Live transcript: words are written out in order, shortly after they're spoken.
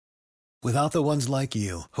Without the ones like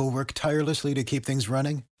you, who work tirelessly to keep things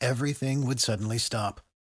running, everything would suddenly stop.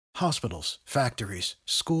 Hospitals, factories,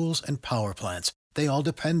 schools, and power plants, they all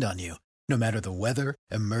depend on you. No matter the weather,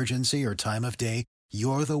 emergency, or time of day,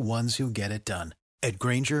 you're the ones who get it done. At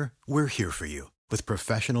Grainger, we're here for you with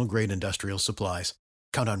professional-grade industrial supplies.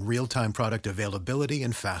 Count on real-time product availability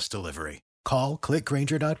and fast delivery. Call, click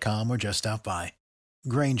Grainger.com, or just stop by.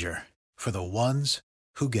 Grainger, for the ones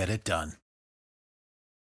who get it done.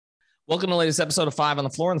 Welcome to the latest episode of Five on the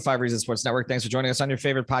Floor on the Five Reasons Sports Network. Thanks for joining us on your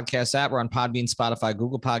favorite podcast app. We're on Podbean, Spotify,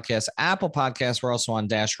 Google Podcasts, Apple Podcasts. We're also on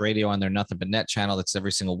Dash Radio on their Nothing But Net channel. That's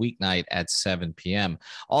every single weeknight at 7 p.m.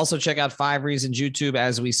 Also, check out Five Reasons YouTube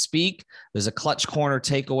as we speak. There's a Clutch Corner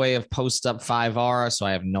takeaway of Post Up 5R, so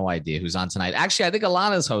I have no idea who's on tonight. Actually, I think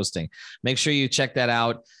Alana's hosting. Make sure you check that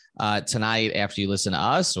out tonight after you listen to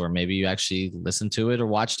us, or maybe you actually listened to it or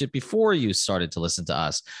watched it before you started to listen to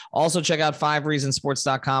us. Also, check out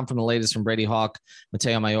fivereasonsports.com from the latest from Brady Hawk,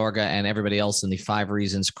 Mateo Mayorga, and everybody else in the Five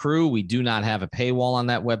Reasons crew. We do not have a paywall on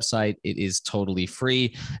that website. It is totally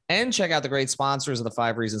free. And check out the great sponsors of the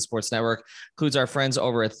Five Reasons Sports Network. Includes our friends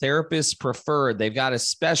over at Therapist Preferred. They've got a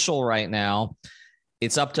special right now.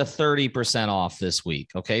 It's up to 30% off this week.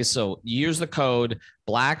 Okay, so use the code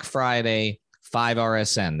Black Friday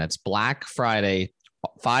 5RSN. That's Black Friday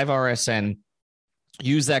 5RSN.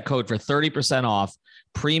 Use that code for 30% off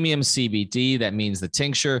premium CBD. That means the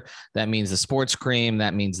tincture. That means the sports cream.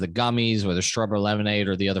 That means the gummies, whether strawberry lemonade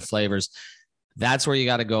or the other flavors. That's where you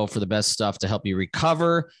got to go for the best stuff to help you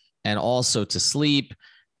recover and also to sleep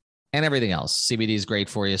and everything else. CBD is great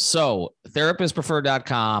for you. So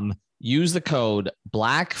therapistpreferred.com. Use the code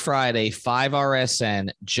Black Friday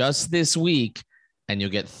 5RSN just this week, and you'll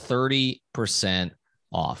get 30%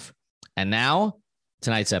 off. And now,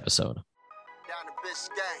 tonight's episode. Down to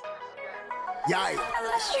Biscayne.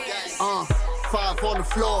 Five on the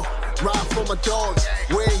floor, ride for my dogs.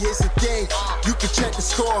 Where here's the thing, you can check the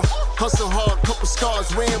score. Hustle hard, couple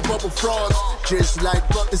scars, wearing bubble frauds. Just like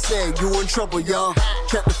Butler said, you in trouble, y'all.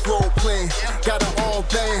 Kept the floor playing, got it all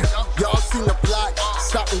banned. Y'all seen the block,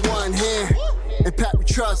 stop with one hand. And Pat we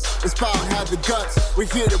trust, it's power, have the guts. We're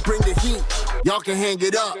here to bring the heat, y'all can hang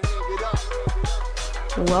it up.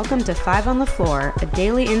 Welcome to Five on the Floor, a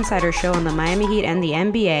daily insider show on the Miami Heat and the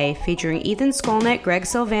NBA, featuring Ethan Skolnick, Greg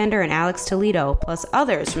Sylvander, and Alex Toledo, plus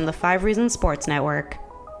others from the Five Reasons Sports Network.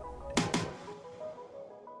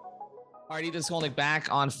 All right, Ethan Skolnick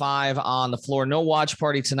back on Five on the Floor. No watch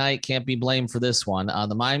party tonight. Can't be blamed for this one.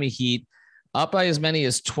 The Miami Heat up by as many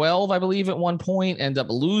as 12, I believe, at one point, end up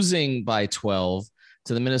losing by 12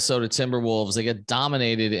 to the Minnesota Timberwolves. They get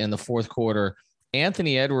dominated in the fourth quarter.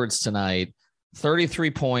 Anthony Edwards tonight,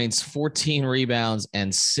 33 points, 14 rebounds,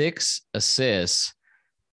 and 6 assists.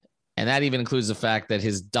 And that even includes the fact that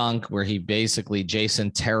his dunk, where he basically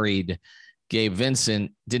Jason Terry'd Gabe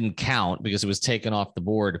Vincent, didn't count because it was taken off the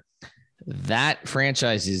board. That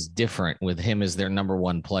franchise is different with him as their number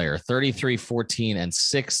one player. 33, 14, and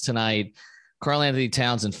 6 tonight. Karl-Anthony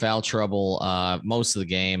Towns in foul trouble most of the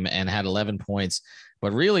game and had 11 points.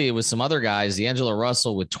 But really, it was some other guys. D'Angelo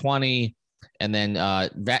Russell with 20. And then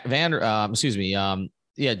Jared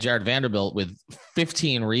Vanderbilt with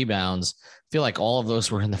 15 rebounds. I feel like all of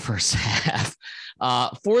those were in the first half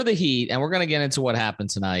for the Heat. And we're going to get into what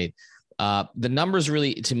happened tonight. The numbers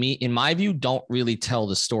really, to me, in my view, don't really tell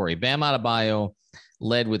the story. Bam Adebayo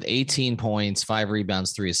led with 18 points, 5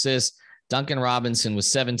 rebounds, 3 assists. Duncan Robinson with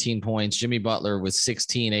 17 points. Jimmy Butler with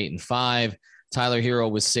 16, 8, and 5. Tyler Hero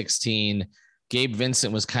was 16. Gabe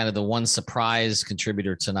Vincent was kind of the one surprise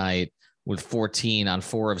contributor tonight with 14 on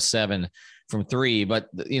 4 of 7 from 3. But,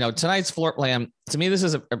 you know, tonight's floor plan, to me, this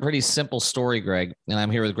is a pretty simple story, Greg. And I'm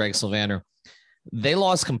here with Greg Sylvander. They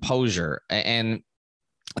lost composure. And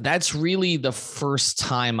that's really the first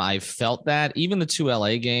time I felt that. Even the 2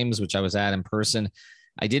 LA games, which I was at in person,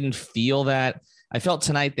 I didn't feel that. I felt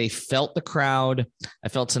tonight they felt the crowd. I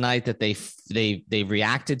felt tonight that they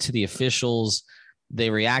reacted to the officials. They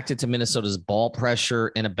reacted to Minnesota's ball pressure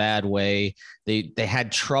in a bad way. They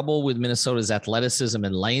had trouble with Minnesota's athleticism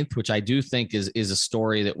and length, which I do think is a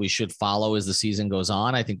story that we should follow as the season goes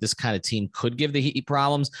on. I think this kind of team could give the Heat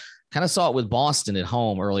problems. Kind of saw it with Boston at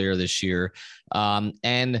home earlier this year. But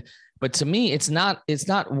to me, it's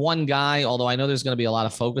not one guy, although I know there's going to be a lot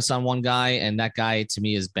of focus on one guy, and that guy to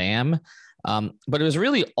me is Bam. But it was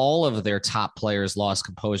really all of their top players lost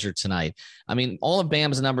composure tonight. I mean, all of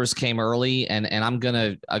Bam's numbers came early, and I'm going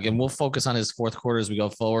to, again, we'll focus on his fourth quarter as we go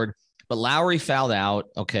forward. But Lowry fouled out,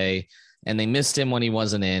 okay, and they missed him when he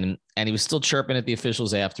wasn't in, and he was still chirping at the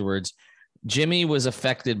officials afterwards. Jimmy was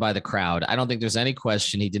affected by the crowd. I don't think there's any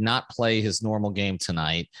question. He did not play his normal game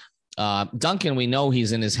tonight. Duncan, we know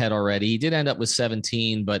he's in his head already. He did end up with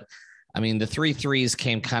 17, but I mean, the 3 threes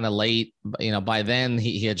came kind of late. By then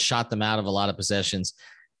he had shot them out of a lot of possessions,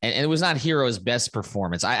 and it was not Herro's best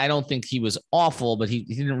performance. I don't think he was awful, but he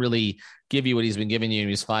didn't really give you what he's been giving you. He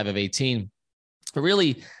was 5 of 18, but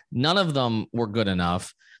really none of them were good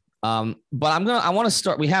enough. But I want to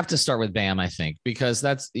start. We have to start with Bam, I think, because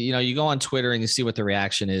that's, you go on Twitter and you see what the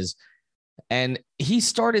reaction is. And he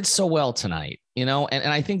started so well tonight, and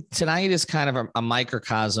I think tonight is kind of a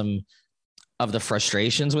microcosm of the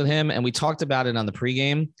frustrations with him. And we talked about it on the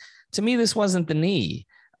pregame. To me, this wasn't the knee.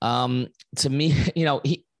 To me,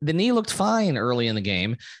 the knee looked fine early in the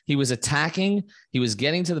game. He was attacking. He was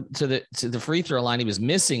getting to the free throw line. He was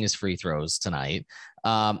missing his free throws tonight.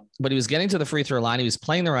 But he was getting to the free throw line. He was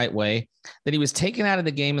playing the right way. Then he was taken out of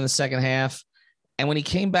the game in the second half. And when he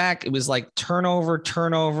came back, it was like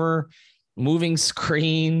turnover, moving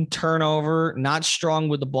screen, turnover, not strong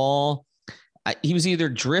with the ball. He was either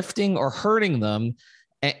drifting or hurting them.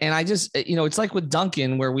 And I just, it's like with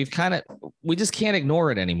Duncan, where we just can't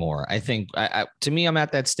ignore it anymore. I think to me, I'm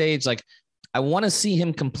at that stage. Like, I want to see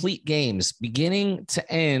him complete games beginning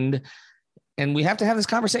to end. And we have to have this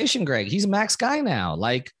conversation, Greg. He's a max guy now.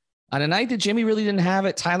 Like, on a night that Jimmy really didn't have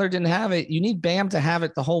it, Tyler didn't have it, you need Bam to have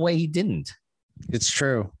it the whole way he didn't. It's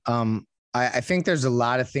true. I think there's a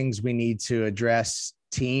lot of things we need to address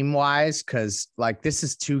team wise, because like this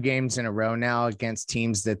is 2 games in a row now against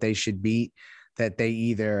teams that they should beat, that they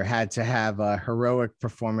either had to have a heroic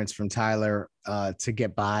performance from Tyler to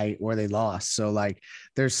get by, or they lost. So like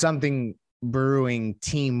there's something brewing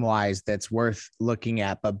team wise that's worth looking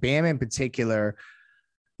at. But Bam in particular,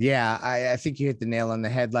 yeah, I think you hit the nail on the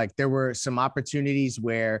head. Like there were some opportunities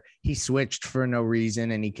where he switched for no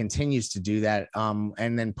reason, and he continues to do that,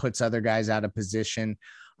 and then puts other guys out of position.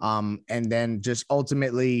 And then just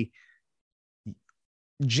ultimately,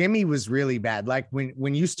 Jimmy was really bad. Like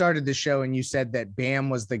when you started the show and you said that Bam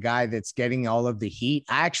was the guy that's getting all of the heat,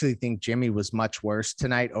 I actually think Jimmy was much worse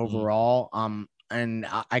tonight overall. And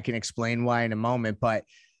I can explain why in a moment. But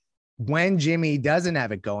when Jimmy doesn't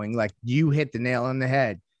have it going, like you hit the nail on the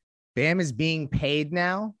head, Bam is being paid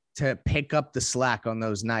now to pick up the slack on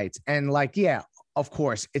those nights. And like, yeah, of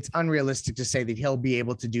course, it's unrealistic to say that he'll be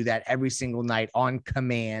able to do that every single night on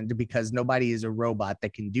command, because nobody is a robot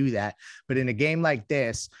that can do that. But in a game like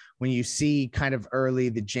this, when you see kind of early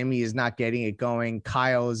that Jimmy is not getting it going,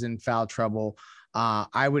 Kyle is in foul trouble,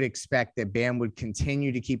 I would expect that Bam would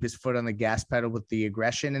continue to keep his foot on the gas pedal with the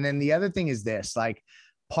aggression. And then the other thing is this, like,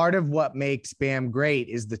 part of what makes Bam great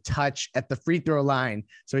is the touch at the free throw line.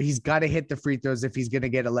 So he's got to hit the free throws if he's going to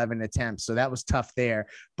get 11 attempts. So that was tough there.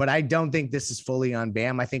 But I don't think this is fully on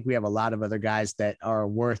Bam. I think we have a lot of other guys that are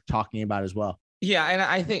worth talking about as well. Yeah, and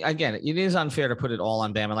I think, again, it is unfair to put it all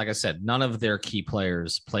on Bam. And like I said, none of their key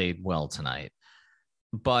players played well tonight.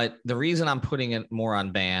 But the reason I'm putting it more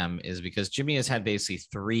on Bam is because Jimmy has had basically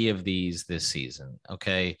 3 of these this season,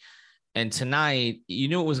 okay? And tonight, you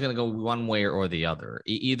knew it was going to go one way or the other.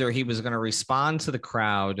 Either he was going to respond to the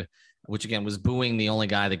crowd, which again was booing the only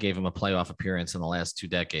guy that gave him a playoff appearance in the last 2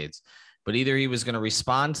 decades. But either he was going to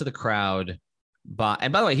respond to the crowd.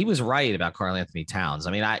 And by the way, he was right about Karl-Anthony Towns.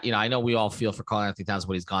 I mean, I know we all feel for Karl-Anthony Towns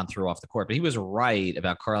what he's gone through off the court, but he was right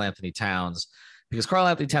about Karl-Anthony Towns, because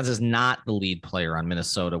Karl-Anthony Towns is not the lead player on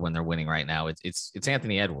Minnesota when they're winning right now. It's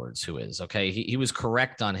Anthony Edwards who is, okay? He was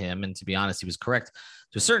correct on him, and to be honest, he was correct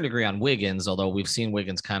to a certain degree on Wiggins, although we've seen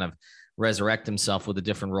Wiggins kind of resurrect himself with a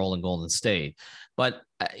different role in Golden State. But,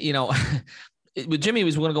 with Jimmy, he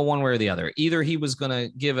was going to go one way or the other. Either he was going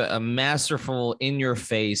to give a masterful,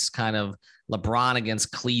 in-your-face kind of LeBron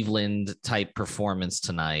against Cleveland type performance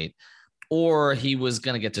tonight, or he was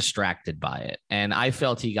going to get distracted by it. And I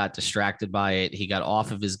felt he got distracted by it. He got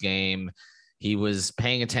off of his game. He was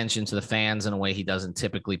paying attention to the fans in a way he doesn't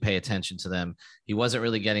typically pay attention to them. He wasn't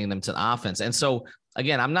really getting them to the offense. And so,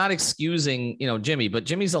 again, I'm not excusing, Jimmy, but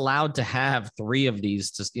Jimmy's allowed to have 3 of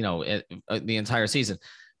these, the entire season.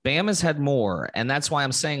 Bam has had more. And that's why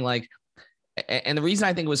I'm saying, like, and the reason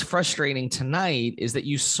I think it was frustrating tonight is that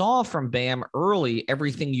you saw from Bam early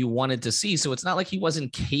everything you wanted to see. So it's not like he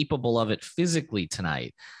wasn't capable of it physically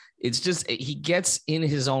tonight. It's just he gets in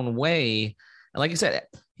his own way. And like I said,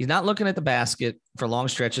 he's not looking at the basket for long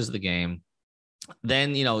stretches of the game.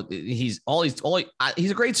 Then, he's a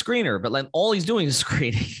great screener, but like all he's doing is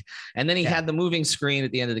screening. And then he had the moving screen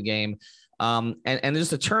at the end of the game. And there's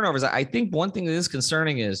the turnovers. I think one thing that is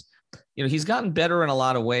concerning is, he's gotten better in a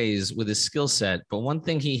lot of ways with his skill set, but one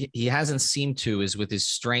thing he hasn't seemed to is with his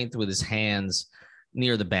strength, with his hands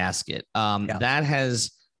near the basket. That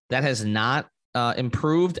has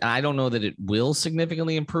improved. And I don't know that it will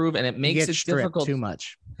significantly improve. And it makes it difficult. Too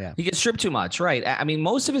much. Yeah. He gets stripped too much, right? I mean,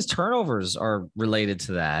 most of his turnovers are related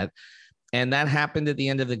to that. And that happened at the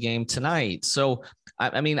end of the game tonight. So,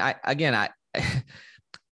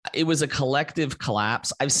 it was a collective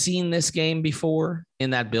collapse. I've seen this game before in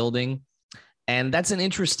that building. And that's an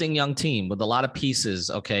interesting young team with a lot of pieces.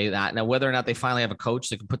 Okay. Now, whether or not they finally have a coach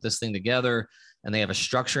that can put this thing together and they have a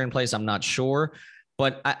structure in place, I'm not sure.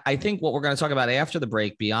 But I think what we're going to talk about after the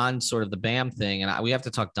break, beyond sort of the Bam thing, and we have to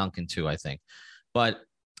talk Duncan too, I think, but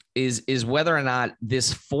is whether or not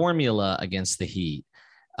this formula against the Heat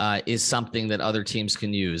is something that other teams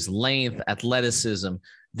can use. Length, athleticism.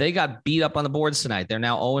 They got beat up on the boards tonight. They're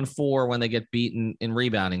now 0-4 when they get beaten in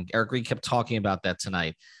rebounding. Eric Reed kept talking about that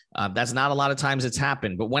tonight. That's not a lot of times it's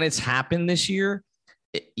happened, but when it's happened this year,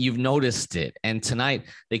 you've noticed it. And tonight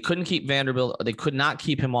they couldn't keep Vanderbilt. They could not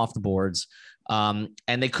keep him off the boards. And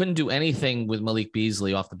they couldn't do anything with Malik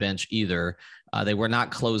Beasley off the bench either. They were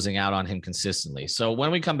not closing out on him consistently. So when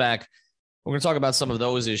we come back, we're going to talk about some of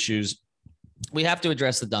those issues. We have to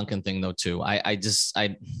address the Duncan thing though, too.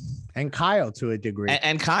 And Kyle to a degree.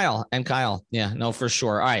 And Kyle. Yeah, no, for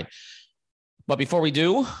sure. All right. But before we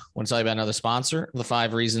do, I want to tell you about another sponsor, the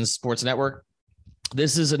 5 Reasons Sports Network.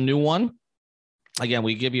 This is a new one. Again,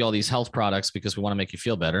 we give you all these health products because we want to make you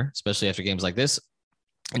feel better, especially after games like this.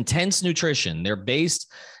 Intense Nutrition. They're based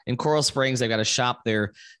in Coral Springs. They've got a shop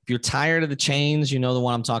there. If you're tired of the chains, you know the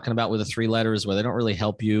one I'm talking about with the 3 letters where they don't really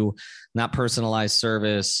help you, not personalized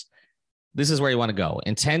service. This is where you want to go.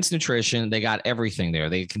 Intense Nutrition. They got everything there.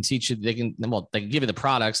 They can teach you. They can give you the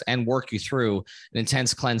products and work you through an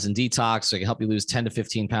intense cleanse and detox. So they can help you lose 10 to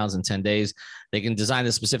 15 pounds in 10 days. They can design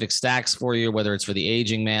the specific stacks for you, whether it's for the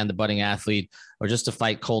aging man, the budding athlete, or just to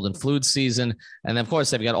fight cold and flu season. And then, of course,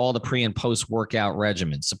 they've got all the pre and post workout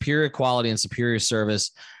regimens, superior quality and superior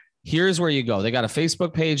service. Here's where you go. They got a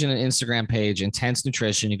Facebook page and an Instagram page, Intense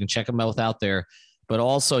Nutrition. You can check them both out there. But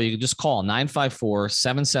also, you can just call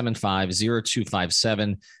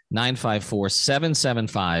 954-775-0257,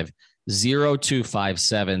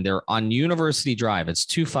 954-775-0257. They're on University Drive. It's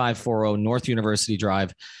 2540 North University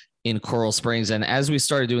Drive in Coral Springs. And as we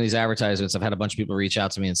started doing these advertisements, I've had a bunch of people reach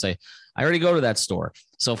out to me and say, I already go to that store.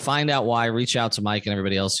 So find out why. Reach out to Mike and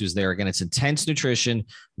everybody else who's there. Again, it's Intense Nutrition,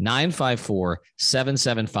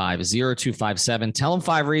 954-775-0257. Tell them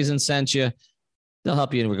 5 Reasons sent you. They'll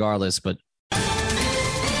help you regardless, but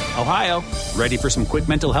Ohio, ready for some quick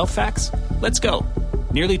mental health facts? Let's go.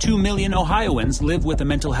 Nearly 2 million Ohioans live with a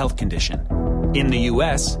mental health condition. In the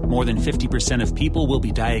U.S., more than 50% of people will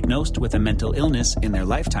be diagnosed with a mental illness in their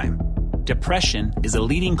lifetime. Depression is a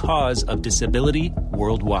leading cause of disability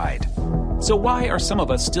worldwide. So why are some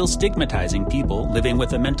of us still stigmatizing people living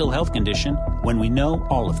with a mental health condition when we know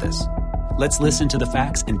all of this? Let's listen to the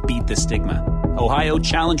facts and beat the stigma. Ohio,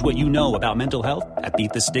 challenge what you know about mental health at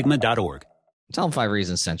beatthestigma.org. Tell them 5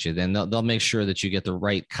 Reasons sent you. Then they'll make sure that you get the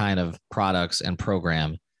right kind of products and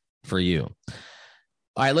program for you.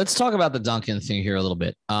 All right, let's talk about the Duncan thing here a little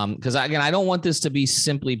bit. Because, again, I don't want this to be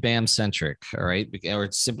simply Bam-centric, all right? Or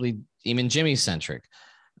it's simply even Jimmy-centric.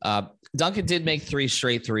 Duncan did make 3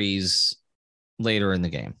 straight threes later in the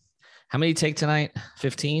game. How many take tonight?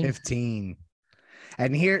 15? 15.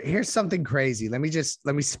 And here's something crazy. Let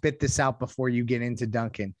me spit this out before you get into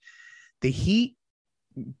Duncan. The Heat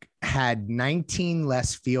had 19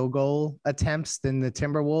 less field goal attempts than the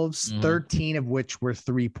Timberwolves, 13 of which were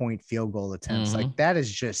 3-point field goal attempts. Like, that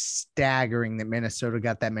is just staggering that Minnesota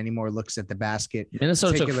got that many more looks at the basket.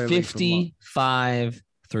 Minnesota took 55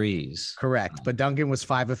 threes. Correct. But Duncan was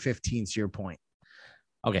 5 of 15 to your point.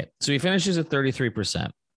 Okay. So he finishes at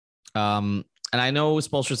 33%. And I know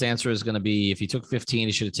Spoelstra's answer is going to be if he took 15,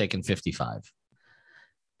 he should have taken 55.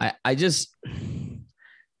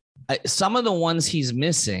 Some of the ones he's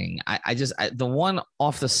missing, the one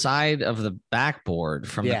off the side of the backboard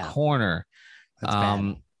from the corner,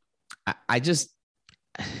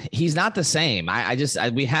 he's not the same.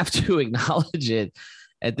 We have to acknowledge it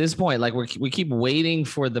at this point. Like we keep waiting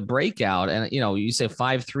for the breakout, and you say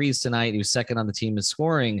 5 threes tonight. He was second on the team in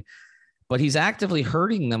scoring, but he's actively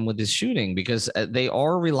hurting them with his shooting because they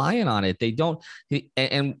are relying on it. They don't,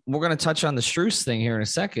 and we're going to touch on the Strus thing here in a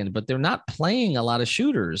second, but they're not playing a lot of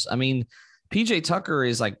shooters. I mean, PJ Tucker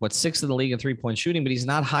is like 6th in the league in 3-point shooting, but he's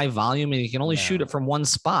not high volume and he can only shoot it from one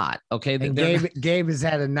spot. Okay. And Gabe has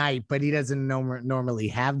had a night, but he doesn't normally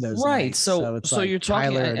have those. Right. Nights, so you're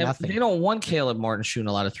talking, they don't want Caleb Martin shooting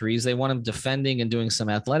a lot of threes. They want him defending and doing some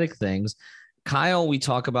athletic things. Kyle, we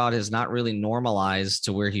talk about, has not really normalized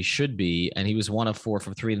to where he should be, and he was 1 of 4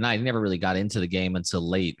 from 3 tonight. He never really got into the game until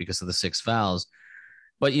late because of the 6 fouls.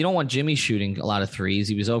 But you don't want Jimmy shooting a lot of threes.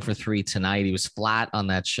 He was 0 for 3 tonight. He was flat on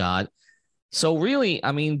that shot. So really,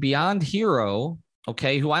 I mean, beyond Hero,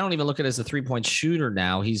 okay, who I don't even look at as a 3-point shooter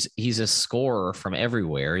now. He's a scorer from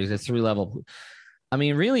everywhere. He's a 3-level. I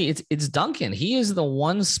mean, really, it's Duncan. He is the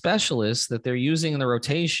one specialist that they're using in the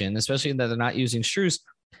rotation, especially that they're not using Strus.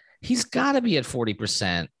 He's got to be at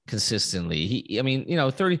 40% consistently.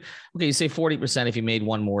 30. Okay, you say 40%. If he made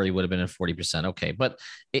one more, he would have been at 40%. Okay, but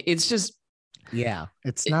it's just. Yeah,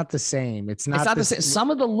 it's not the same. It's not the same.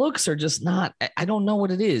 Some of the looks are just not. I don't know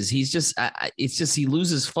what it is. He's just. It's just he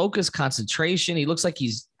loses focus, concentration. He looks like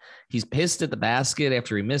he's pissed at the basket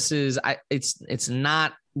after he misses. It's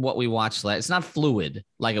not what we watched last. It's not fluid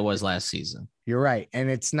like it was last season. You're right. And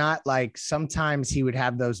it's not like sometimes he would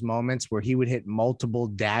have those moments where he would hit multiple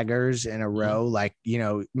daggers in a row, like,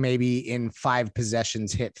 maybe in 5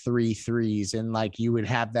 possessions hit 3 threes. And like you would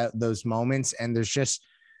have those moments, and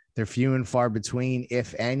they're few and far between,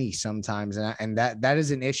 if any, sometimes. And that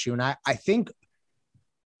is an issue. And I think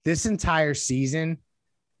this entire season,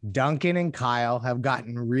 Duncan and Kyle have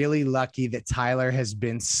gotten really lucky that Tyler has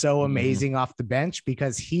been so amazing off the bench,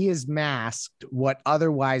 because he has masked what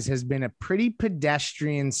otherwise has been a pretty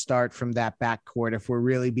pedestrian start from that backcourt. If we're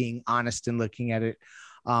really being honest and looking at it,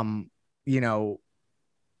 all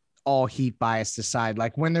Heat bias aside,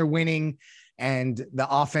 like when they're winning and the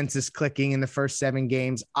offense is clicking in the first 7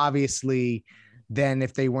 games, obviously, then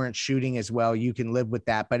if they weren't shooting as well, you can live with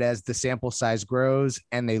that. But as the sample size grows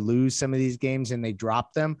and they lose some of these games and they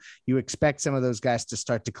drop them, you expect some of those guys to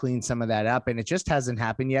start to clean some of that up. And it just hasn't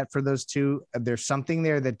happened yet for those two. There's something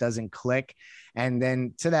there that doesn't click. And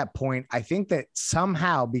then to that point, I think that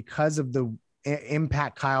somehow, because of the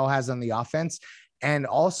impact Kyle has on the offense, and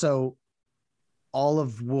also all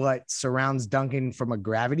of what surrounds Duncan from a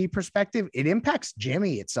gravity perspective, it impacts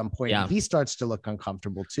Jimmy at some point. Yeah. He starts to look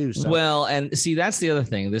uncomfortable too. So. Well, and see, that's the other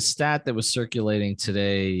thing. This stat that was circulating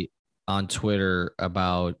today on Twitter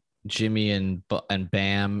about Jimmy and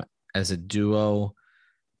Bam as a duo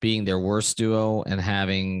being their worst duo and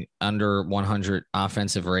having under 100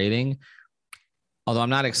 offensive rating. Although I'm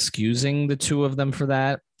not excusing the two of them for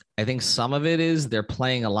that, I think some of it is they're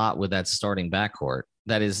playing a lot with that starting backcourt.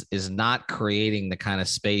 That is not creating the kind of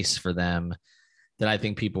space for them that I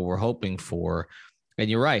think people were hoping for. And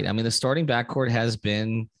you're right. I mean, the starting backcourt has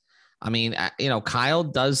been, Kyle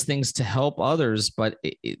does things to help others, but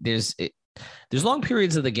there's long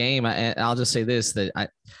periods of the game. And I'll just say this, that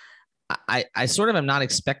I sort of am not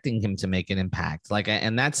expecting him to make an impact.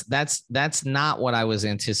 And that's not what I was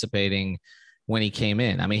anticipating when he came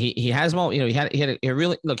in. I mean, he has, he had a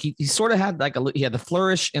really, look, he sort of had he had the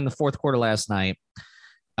flourish in the fourth quarter last night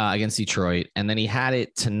against Detroit. And then he had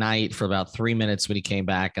it tonight for about 3 minutes when he came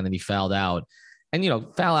back, and then he fouled out. And,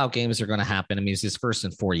 foul out games are going to happen. I mean, it's his first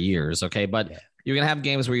in 4 years. Okay. But you're going to have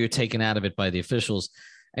games where you're taken out of it by the officials.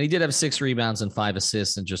 And he did have 6 rebounds and 5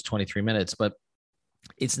 assists in just 23 minutes, but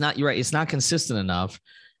you're right. It's not consistent enough,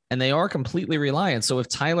 and they are completely reliant. So if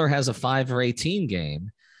Tyler has a 5 or 18 game,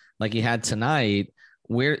 like he had tonight,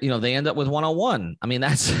 where, they end up with 101. I mean,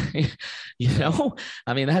 that's,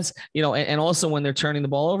 and also when they're turning the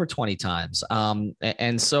ball over 20 times.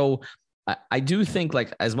 And so I do think,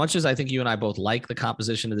 like, as much as I think you and I both like the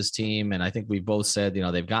composition of this team, and I think we've both said,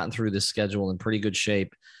 they've gotten through this schedule in pretty good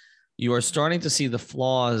shape, you are starting to see the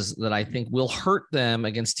flaws that I think will hurt them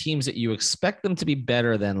against teams that you expect them to be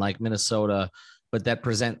better than, like Minnesota, but that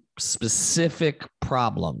present specific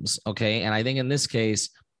problems. Okay. And I think in this case,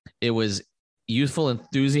 it was youthful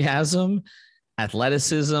enthusiasm,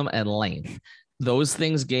 athleticism, and length. Those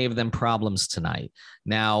things gave them problems tonight.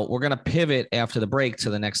 Now we're going to pivot after the break to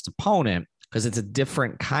the next opponent, because it's a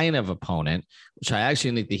different kind of opponent, which I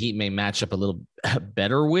actually think the Heat may match up a little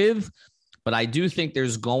better with. But I do think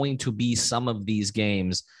there's going to be some of these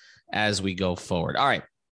games as we go forward. All right.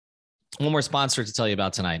 One more sponsor to tell you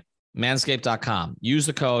about tonight, manscaped.com. Use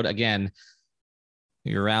the code. Again,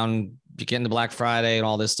 you're getting to Black Friday and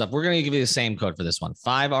all this stuff. We're going to give you the same code for this one,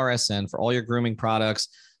 5RSN, for all your grooming products,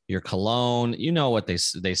 your cologne, what they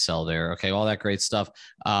sell there. Okay. All that great stuff.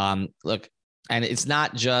 Look, and it's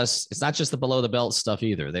not just the below the belt stuff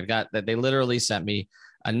either. They literally sent me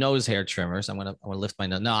a nose hair trimmer. So I'm going to lift my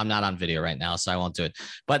nose. No, I'm not on video right now, so I won't do it.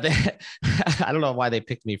 But I don't know why they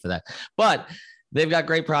picked me for that, but they've got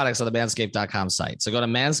great products on the manscaped.com site. So go to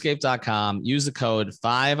manscaped.com, use the code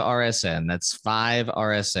 5RSN. That's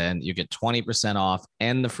 5RSN. You get 20% off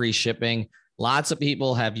and the free shipping. Lots of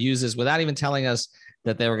people have used this without even telling us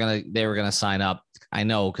that they were going to sign up. I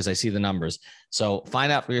know, because I see the numbers. So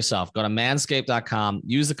find out for yourself. Go to manscaped.com,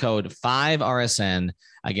 use the code 5RSN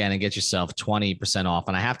again, and get yourself 20% off.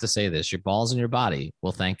 And I have to say this, your balls and your body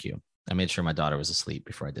will thank you. I made sure my daughter was asleep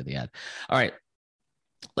before I did the ad. All right,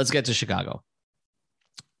 let's get to Chicago.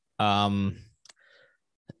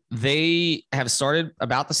 They have started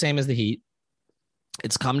about the same as the Heat.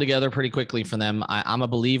 It's come together pretty quickly for them. I'm a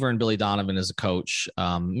believer in Billy Donovan as a coach.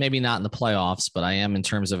 Maybe not in the playoffs, but I am in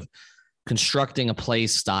terms of constructing a play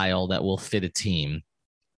style that will fit a team.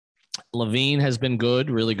 LaVine has been good,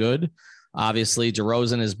 really good. Obviously,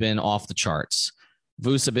 DeRozan has been off the charts.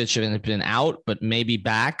 Vucevic has been out, but maybe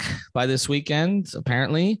back by this weekend,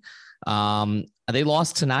 apparently. They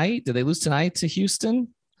lost tonight. Did they lose tonight to Houston?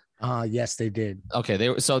 Yes, they did. Okay,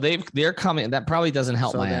 they're coming. That probably doesn't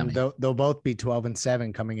help Miami. Then they'll both be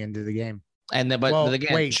 12-7 coming into the game. And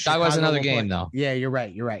again, Chicago has another game though. Yeah, you're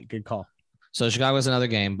right. Good call. So Chicago has another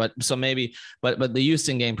game, but the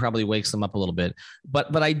Houston game probably wakes them up a little bit.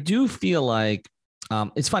 But I do feel like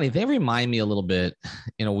it's funny. They remind me a little bit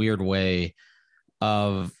in a weird way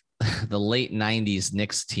of the late 90s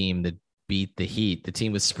Knicks team that beat the Heat, the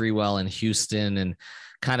team with Sprewell in Houston and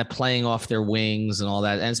kind of playing off their wings and all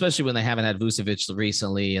that. And especially when they haven't had Vucevic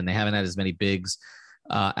recently and they haven't had as many bigs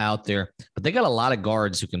out there, but they got a lot of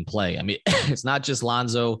guards who can play. I mean, it's not just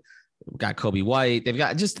Lonzo. We've got Kobe White. They've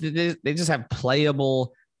got they just have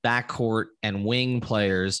playable backcourt and wing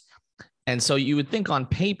players. And so you would think on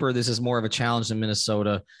paper, this is more of a challenge than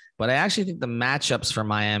Minnesota, but I actually think the matchups for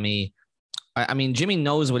Miami, I mean, Jimmy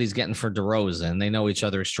knows what he's getting for DeRozan. They know each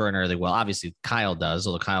other extraordinarily well. Obviously Kyle does,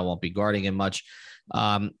 although Kyle won't be guarding him much.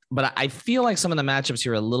 But I feel like some of the matchups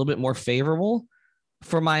here are a little bit more favorable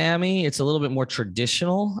for Miami. It's a little bit more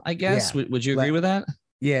traditional, I guess. Yeah. Would you agree with that?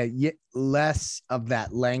 Yeah, less of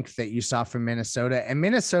that length that you saw from Minnesota. And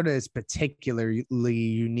Minnesota is particularly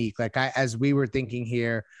unique. Like as we were thinking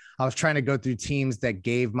here, I was trying to go through teams that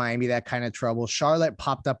gave Miami that kind of trouble. Charlotte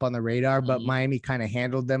popped up on the radar, but Miami kind of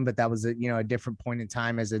handled them. But that was a different point in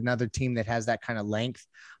time as another team that has that kind of length.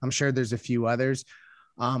 I'm sure there's a few others.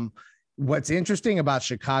 What's interesting about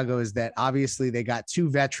Chicago is that obviously they got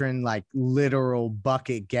two veteran, like literal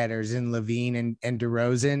bucket getters in LaVine and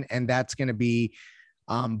DeRozan, and that's going to be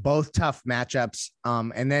both tough matchups.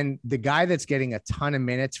 And then the guy that's getting a ton of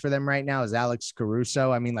minutes for them right now is Alex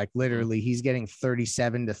Caruso. I mean, like literally he's getting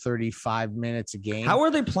 37 to 35 minutes a game. How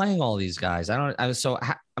are they playing all these guys?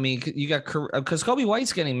 You got, because Kobe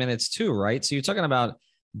White's getting minutes too, right? So you're talking about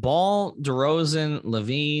Ball, DeRozan,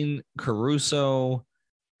 LaVine, Caruso,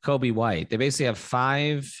 Kobe White. They basically have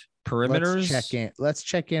 5 perimeters. Let's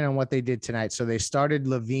check in on what they did tonight. So they started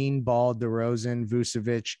LaVine, Ball, DeRozan,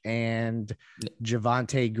 Vucevic, and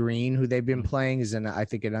Javonte Green, who they've been playing, is I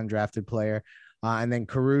think an undrafted player. And then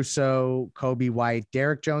Caruso, Kobe White,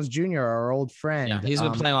 Derek Jones Jr., our old friend. Yeah, he's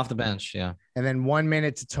been playing off the bench. Yeah. And then 1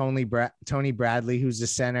 minute to Tony Bradley, who's the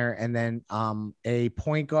center, and then a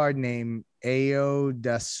point guard named Ayo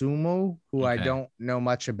Dosunmu, who I don't know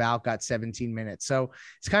much about, got 17 minutes. So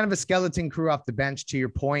it's kind of a skeleton crew off the bench, to your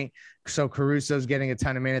point. So Caruso's getting a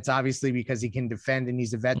ton of minutes, obviously, because he can defend and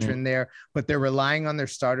he's a veteran there, but they're relying on their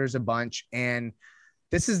starters a bunch. And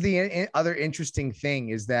this is the other interesting thing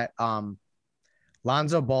is that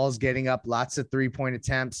Lonzo Ball's getting up lots of 3-point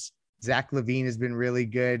attempts. Zach LaVine has been really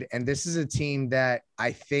good. And this is a team that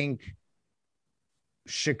I think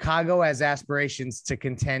Chicago has aspirations to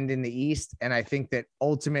contend in the East. And I think that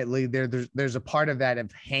ultimately there's a part of that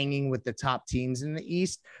of hanging with the top teams in the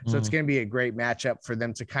East. So it's going to be a great matchup for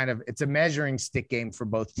them to it's a measuring stick game for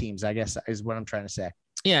both teams, I guess is what I'm trying to say.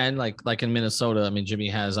 Yeah. And like in Minnesota, I mean, Jimmy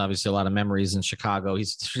has obviously a lot of memories in Chicago.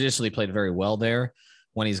 He's traditionally played very well there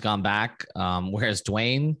when he's gone back. Whereas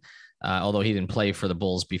Dwayne, although he didn't play for the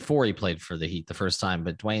Bulls before he played for the Heat the first time,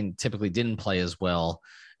 but Dwayne typically didn't play as well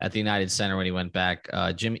at the United Center when he went back.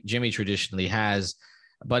 Jimmy traditionally has,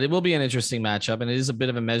 but it will be an interesting matchup. And it is a bit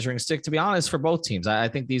of a measuring stick, to be honest, for both teams. I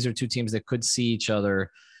think these are two teams that could see each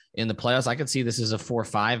other in the playoffs. I could see this as a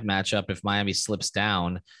 4-5 matchup if Miami slips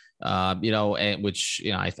down, which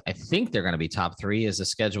I think they're going to be top 3 as the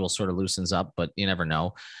schedule sort of loosens up, but you never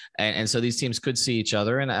know. And so these teams could see each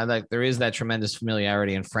other. And there is that tremendous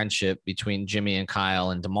familiarity and friendship between Jimmy and Kyle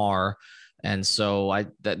and DeMar. And so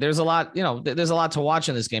there's a lot to watch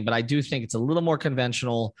in this game, but I do think it's a little more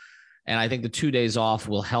conventional. And I think the 2 days off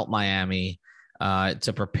will help Miami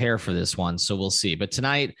to prepare for this one. So we'll see. But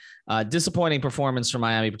tonight, disappointing performance from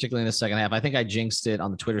Miami, particularly in the second half. I think I jinxed it on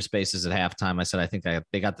the Twitter Spaces at halftime. I said, I think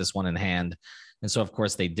they got this one in hand. And so, of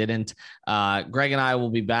course, they didn't. Greg and I will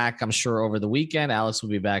be back, I'm sure, over the weekend. Alex will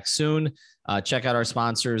be back soon. Check out our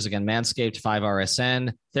sponsors. Again, Manscaped,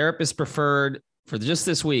 5RSN. Therapist Preferred for just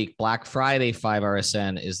this week. Black Friday,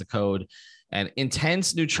 5RSN is the code. And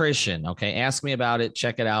Intense Nutrition. Okay, ask me about it.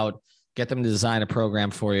 Check it out. Get them to design a program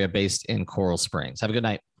for you based in Coral Springs. Have a good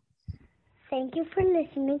night. Thank you for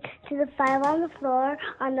listening to the 5 on the Floor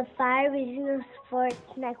on the 5 Regional Sports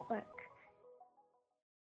Network.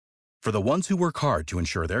 For the ones who work hard to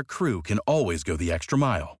ensure their crew can always go the extra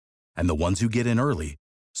mile, and the ones who get in early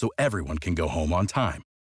so everyone can go home on time,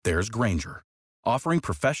 there's Grainger, offering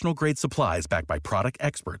professional-grade supplies backed by product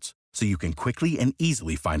experts so you can quickly and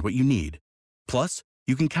easily find what you need. Plus,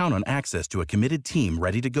 you can count on access to a committed team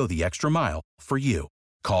ready to go the extra mile for you.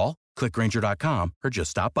 Call, click Grainger.com, or just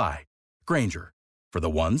stop by. Grainger, for the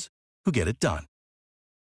ones who get it done.